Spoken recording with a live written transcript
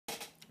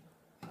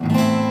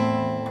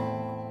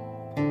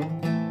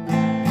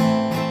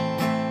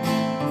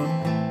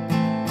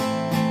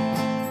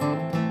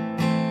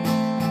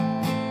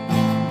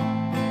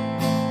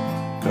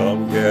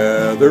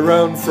Gather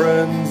round,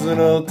 friends, and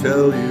I'll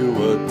tell you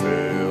a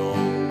tale.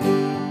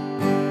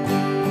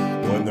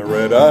 When the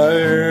red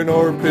iron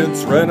ore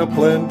pits ran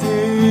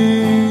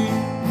aplenty,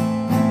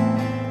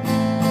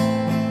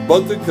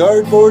 but the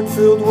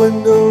cardboard-filled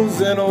windows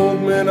and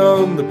old men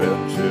on the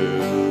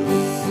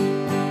benches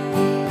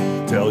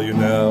tell you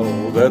now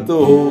that the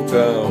whole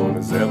town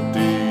is empty.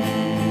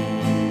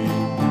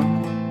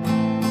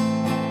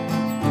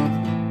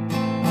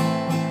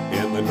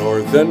 In the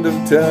north end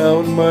of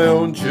town, my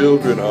own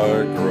children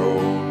are grown.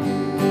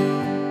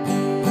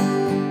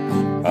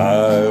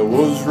 I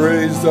was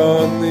raised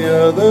on the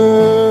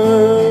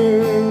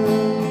other.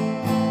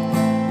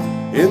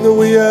 In the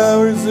wee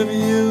hours of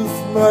youth,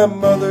 my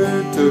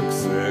mother took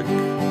sick.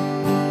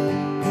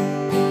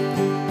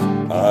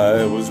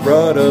 I was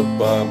brought up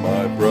by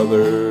my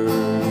brother.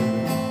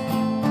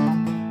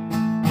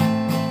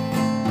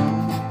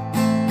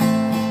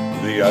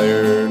 The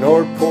iron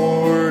ore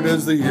poured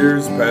as the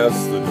years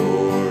passed the door.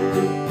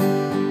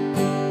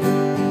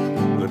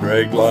 The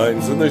drag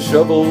lines and the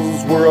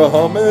shovels were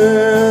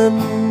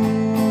a-humming,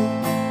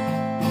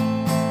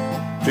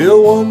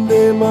 till one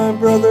day my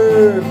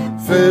brother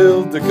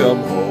failed to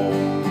come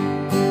home,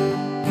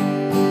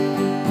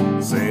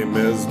 same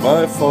as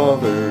my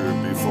father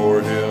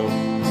before him.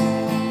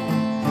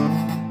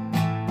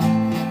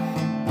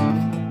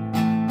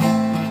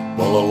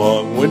 While a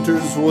long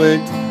winter's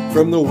wait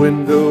from the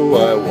window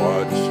I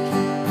watched,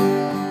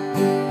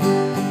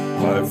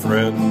 my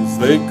friends,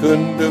 they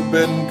couldn't have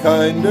been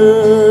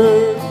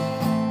kinder,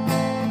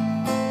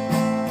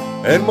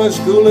 and my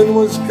schooling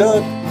was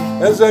cut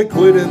as I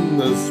quit in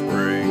the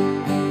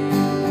spring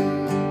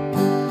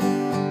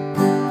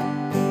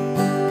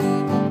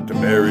to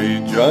marry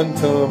John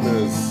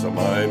Thomas, a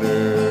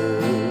miner.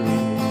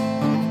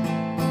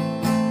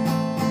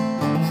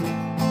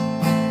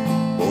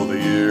 Oh, the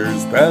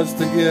years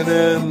passed again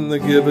and the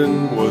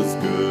giving was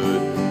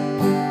good,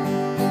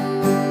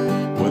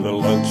 with a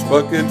lunch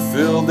bucket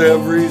filled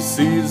every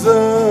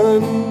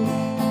season.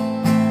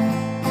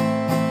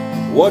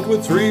 What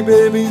with 3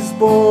 babies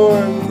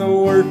born, the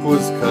work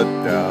was cut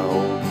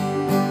down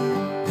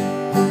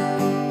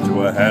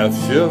to a half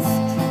shift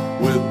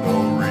with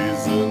no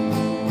reason.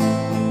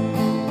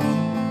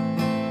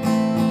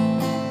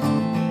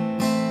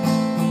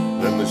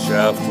 Then the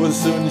shaft was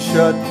soon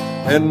shut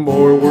and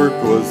more work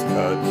was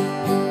cut,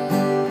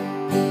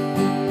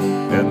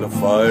 and the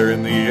fire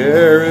in the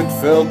air, it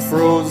felt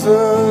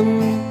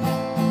frozen,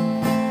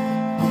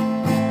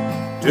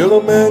 till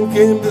a man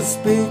came to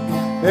speak,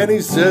 and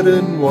he said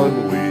in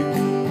 1 week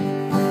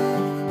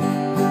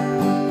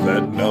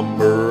that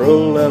number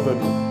 11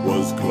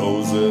 was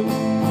closing.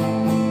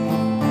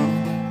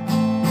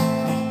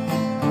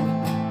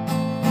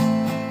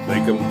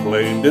 They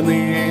complained in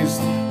the East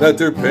that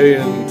they're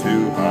paying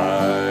too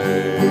high.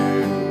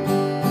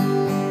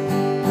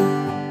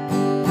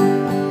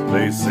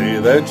 They say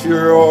that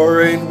your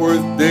ore ain't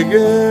worth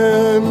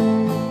digging,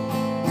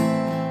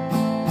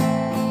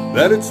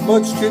 that it's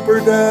much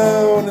cheaper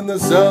down in the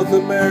South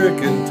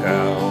American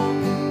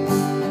towns,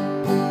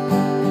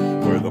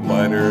 where the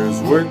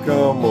miners work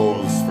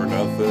almost for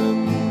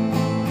nothing.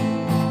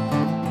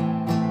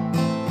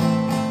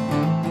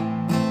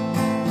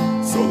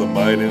 So the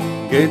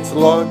mining gates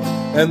locked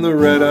and the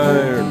red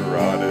iron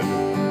rotted,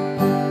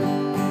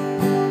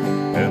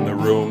 and the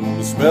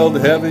room smelled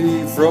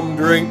heavy from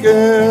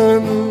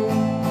drinking,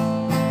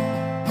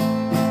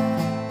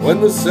 when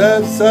the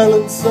sad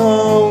silent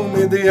song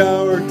made the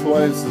hour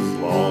twice as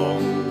long.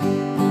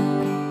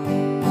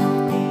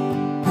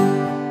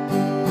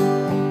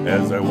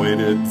 As I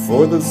waited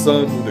for the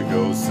sun to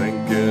go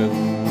sinking,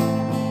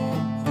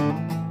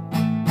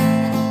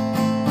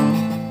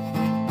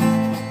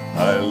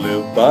 I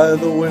lived by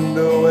the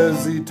window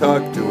as he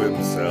talked to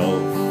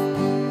himself.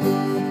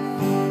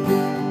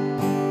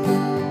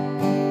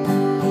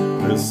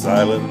 This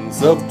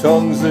silence of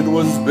tongues it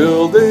was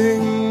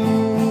building,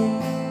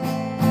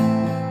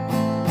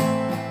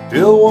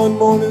 till one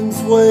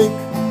morning's wake,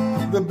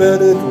 the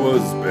bed it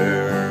was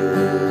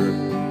bare,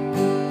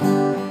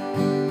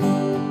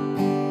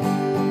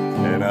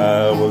 and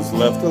I was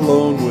left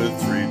alone with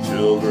 3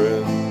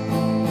 children.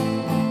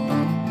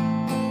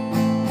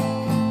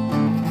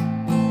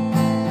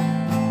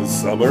 The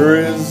summer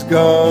is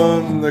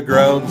gone, the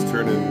ground's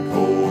turning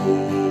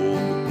cold,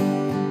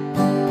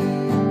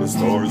 the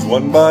stores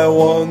one by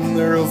one,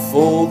 they're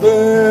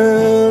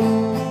a-folding.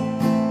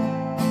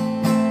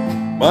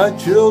 My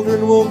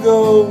children will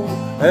go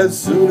as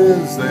soon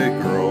as they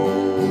grow,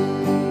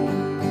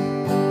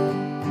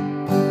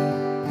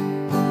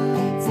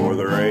 for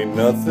there ain't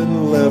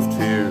nothing left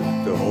here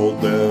to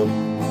hold them.